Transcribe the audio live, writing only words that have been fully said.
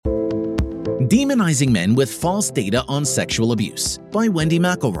Demonizing Men with False Data on Sexual Abuse by Wendy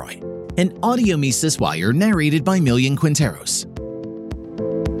McElroy, an audio Mises Wire narrated by Millian Quinteros.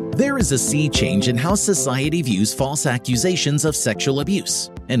 There is a sea change in how society views false accusations of sexual abuse,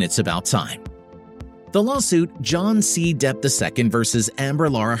 and it's about time. The lawsuit John C. Depp II versus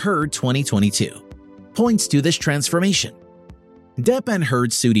Amber Laura Heard 2022 points to this transformation. Depp and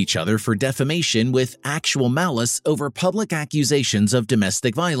Heard sued each other for defamation with actual malice over public accusations of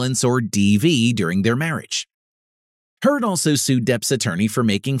domestic violence or DV during their marriage. Heard also sued Depp's attorney for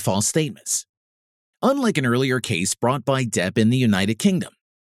making false statements. Unlike an earlier case brought by Depp in the United Kingdom,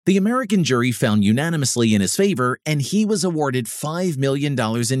 the American jury found unanimously in his favor, and he was awarded $5 million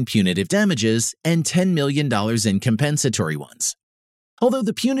in punitive damages and $10 million in compensatory ones, although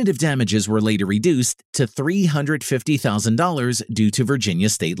the punitive damages were later reduced to $350,000 due to Virginia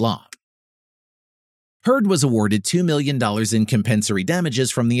state law. Heard was awarded $2 million in compensatory damages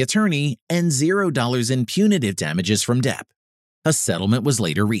from the attorney and $0 in punitive damages from Depp. A settlement was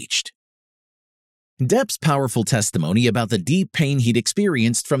later reached. Depp's powerful testimony about the deep pain he'd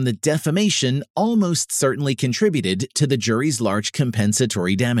experienced from the defamation almost certainly contributed to the jury's large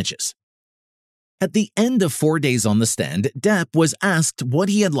compensatory damages. At the end of 4 days on the stand, Depp was asked what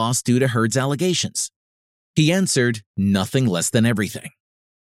he had lost due to Heard's allegations. He answered, "Nothing less than everything."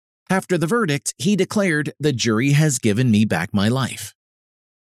 After the verdict, he declared, "The jury has given me back my life."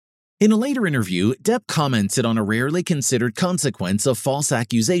 In a later interview, Depp commented on a rarely considered consequence of false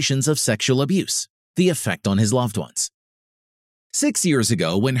accusations of sexual abuse: the effect on his loved ones. 6 years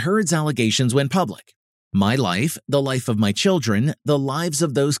ago, when Heard's allegations went public, my life, the life of my children, the lives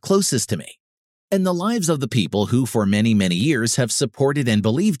of those closest to me, and the lives of the people who for many, many years have supported and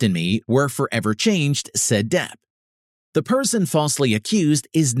believed in me were forever changed, said Depp. The person falsely accused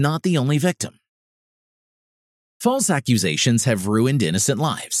is not the only victim. False accusations have ruined innocent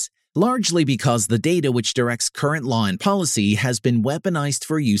lives, largely because the data which directs current law and policy has been weaponized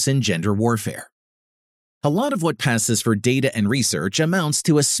for use in gender warfare. A lot of what passes for data and research amounts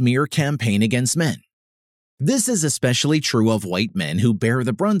to a smear campaign against men. This is especially true of white men who bear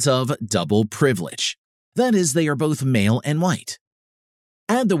the brunt of double privilege. That is, they are both male and white.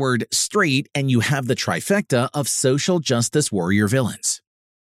 Add the word straight and you have the trifecta of social justice warrior villains.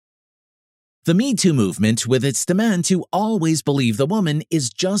 The Me Too movement, with its demand to always believe the woman,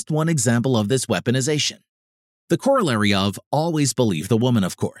 is just one example of this weaponization. The corollary of always believe the woman,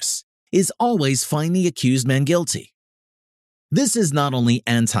 of course, is always find the accused man guilty. This is not only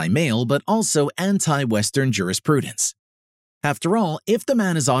anti-male, but also anti-Western jurisprudence. After all, if the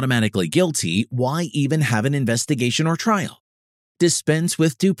man is automatically guilty, why even have an investigation or trial? Dispense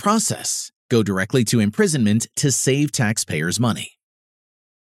with due process. Go directly to imprisonment to save taxpayers' money.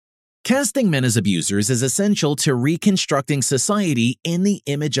 Casting men as abusers is essential to reconstructing society in the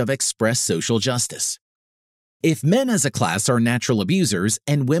image of express social justice. If men as a class are natural abusers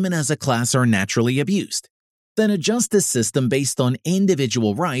and women as a class are naturally abused, then a justice system based on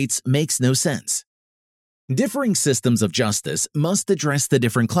individual rights makes no sense. Differing systems of justice must address the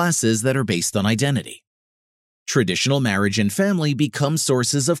different classes that are based on identity. Traditional marriage and family become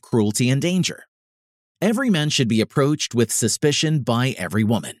sources of cruelty and danger. Every man should be approached with suspicion by every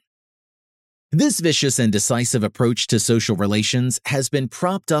woman. This vicious and decisive approach to social relations has been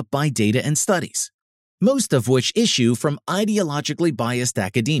propped up by data and studies, most of which issue from ideologically biased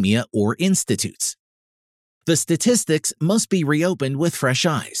academia or institutes. The statistics must be reopened with fresh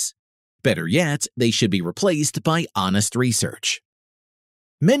eyes. Better yet, they should be replaced by honest research.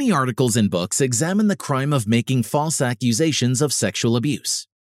 Many articles and books examine the crime of making false accusations of sexual abuse,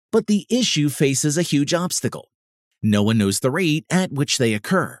 but the issue faces a huge obstacle. No one knows the rate at which they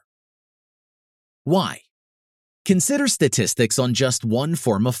occur. Why? Consider statistics on just one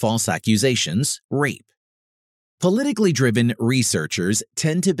form of false accusations: rape. Politically driven researchers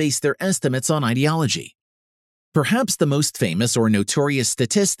tend to base their estimates on ideology. Perhaps the most famous or notorious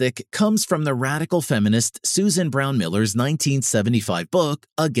statistic comes from the radical feminist Susan Brown Miller's 1975 book,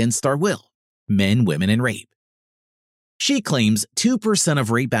 Against Our Will: Men, Women, and Rape. She claims 2% of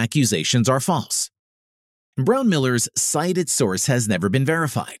rape accusations are false. Brown Miller's cited source has never been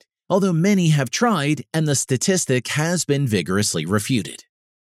verified, although many have tried, and the statistic has been vigorously refuted.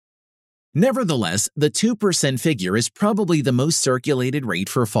 Nevertheless, the 2% figure is probably the most circulated rate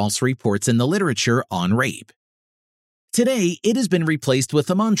for false reports in the literature on rape. Today, it has been replaced with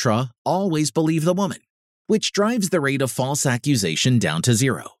the mantra, always believe the woman, which drives the rate of false accusation down to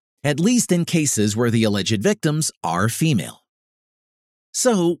zero, at least in cases where the alleged victims are female.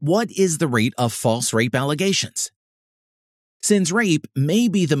 So, what is the rate of false rape allegations? Since rape may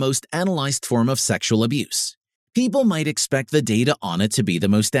be the most analyzed form of sexual abuse, people might expect the data on it to be the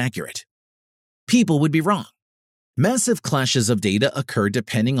most accurate. People would be wrong. Massive clashes of data occur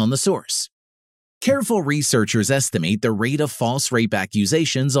depending on the source. Careful researchers estimate the rate of false rape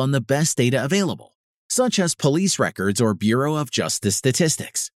accusations on the best data available, such as police records or Bureau of Justice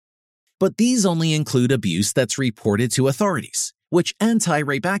statistics. But these only include abuse that's reported to authorities, which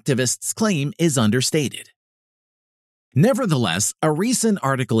anti-rape activists claim is understated. Nevertheless, a recent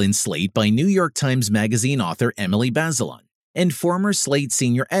article in Slate by New York Times Magazine author Emily Bazelon and former Slate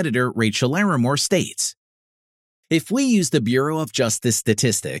senior editor Rachel Larimore states, if we use the Bureau of Justice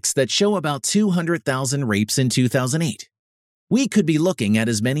statistics that show about 200,000 rapes in 2008, we could be looking at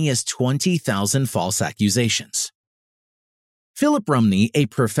as many as 20,000 false accusations. Philip Rumney, a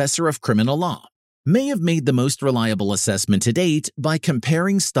professor of criminal law, may have made the most reliable assessment to date by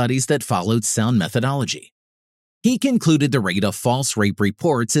comparing studies that followed sound methodology. He concluded the rate of false rape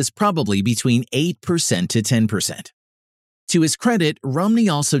reports is probably between 8% to 10%. To his credit, Rumney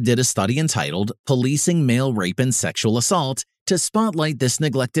also did a study entitled Policing Male Rape and Sexual Assault to spotlight this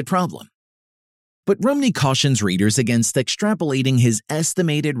neglected problem. But Rumney cautions readers against extrapolating his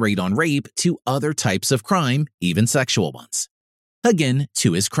estimated rate on rape to other types of crime, even sexual ones. Again,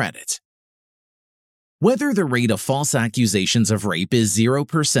 to his credit. Whether the rate of false accusations of rape is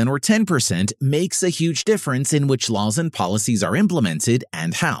 0% or 10% makes a huge difference in which laws and policies are implemented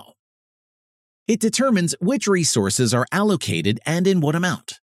and how. It determines which resources are allocated and in what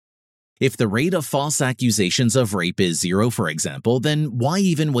amount. If the rate of false accusations of rape is 0, for example, then why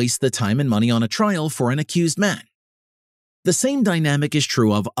even waste the time and money on a trial for an accused man? The same dynamic is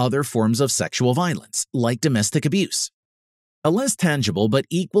true of other forms of sexual violence, like domestic abuse. A less tangible but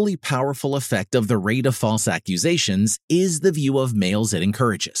equally powerful effect of the rate of false accusations is the view of males it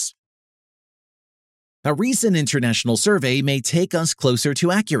encourages. A recent international survey may take us closer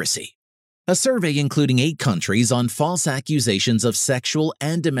to accuracy. A survey including 8 countries on false accusations of sexual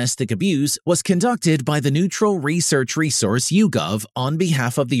and domestic abuse was conducted by the neutral research resource YouGov on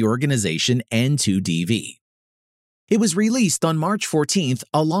behalf of the organization N2DV. It was released on March 14th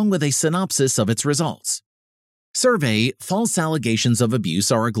along with a synopsis of its results. Survey: false allegations of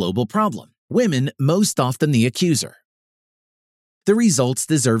abuse are a global problem, women most often the accuser. The results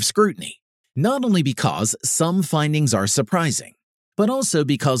deserve scrutiny, not only because some findings are surprising, but also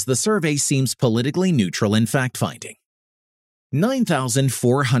because the survey seems politically neutral in fact-finding.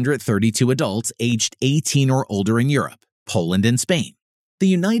 9,432 adults aged 18 or older in Europe, Poland and Spain, the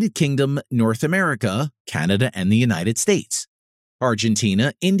United Kingdom, North America, Canada, and the United States,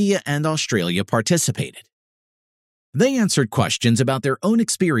 Argentina, India, and Australia participated. They answered questions about their own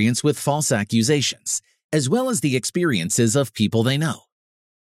experience with false accusations, as well as the experiences of people they know.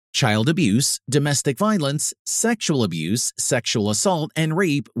 Child abuse, domestic violence, sexual abuse, sexual assault, and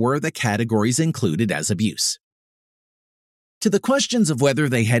rape were the categories included as abuse. To the questions of whether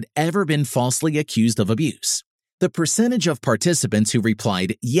they had ever been falsely accused of abuse, the percentage of participants who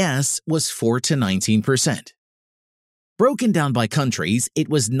replied yes was 4 to 19%. Broken down by countries, it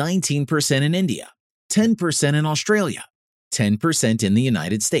was 19% in India, 10% in Australia, 10% in the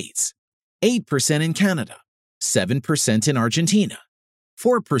United States, 8% in Canada, 7% in Argentina,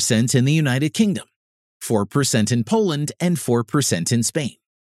 4% in the United Kingdom, 4% in Poland, and 4% in Spain.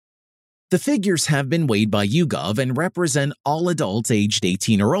 The figures have been weighed by YouGov and represent all adults aged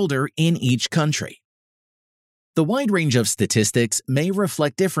 18 or older in each country. The wide range of statistics may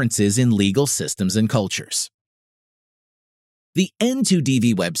reflect differences in legal systems and cultures. The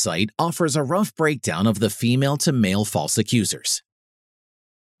N2DV website offers a rough breakdown of the female-to-male false accusers.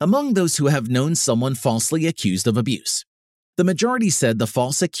 Among those who have known someone falsely accused of abuse, the majority said the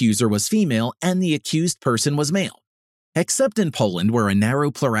false accuser was female and the accused person was male, except in Poland where a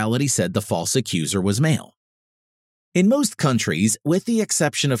narrow plurality said the false accuser was male. In most countries, with the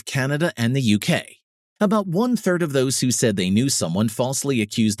exception of Canada and the UK, about 1/3 of those who said they knew someone falsely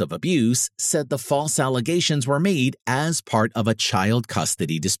accused of abuse said the false allegations were made as part of a child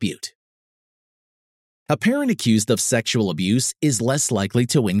custody dispute. A parent accused of sexual abuse is less likely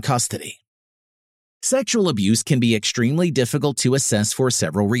to win custody. Sexual abuse can be extremely difficult to assess for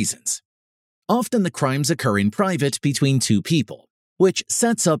several reasons. Often the crimes occur in private between 2 people, which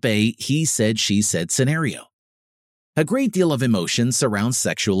sets up a he said, she said scenario. A great deal of emotion surrounds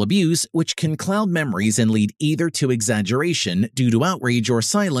sexual abuse, which can cloud memories and lead either to exaggeration due to outrage or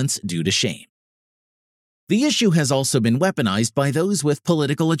silence due to shame. The issue has also been weaponized by those with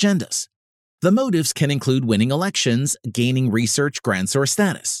political agendas. The motives can include winning elections, gaining research grants or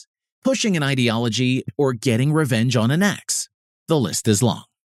status, pushing an ideology, or getting revenge on an ex. The list is long.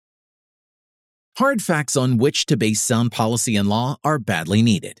 Hard facts on which to base sound policy and law are badly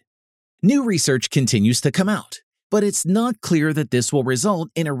needed. New research continues to come out, but it's not clear that this will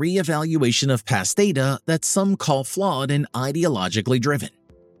result in a reevaluation of past data that some call flawed and ideologically driven.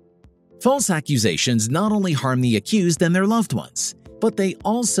 False accusations not only harm the accused and their loved ones, but they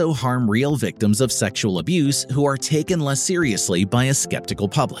also harm real victims of sexual abuse who are taken less seriously by a skeptical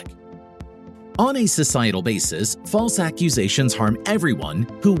public. On a societal basis, false accusations harm everyone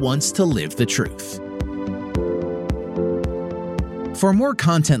who wants to live the truth. For more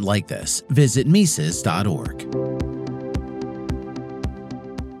content like this, visit Mises.org.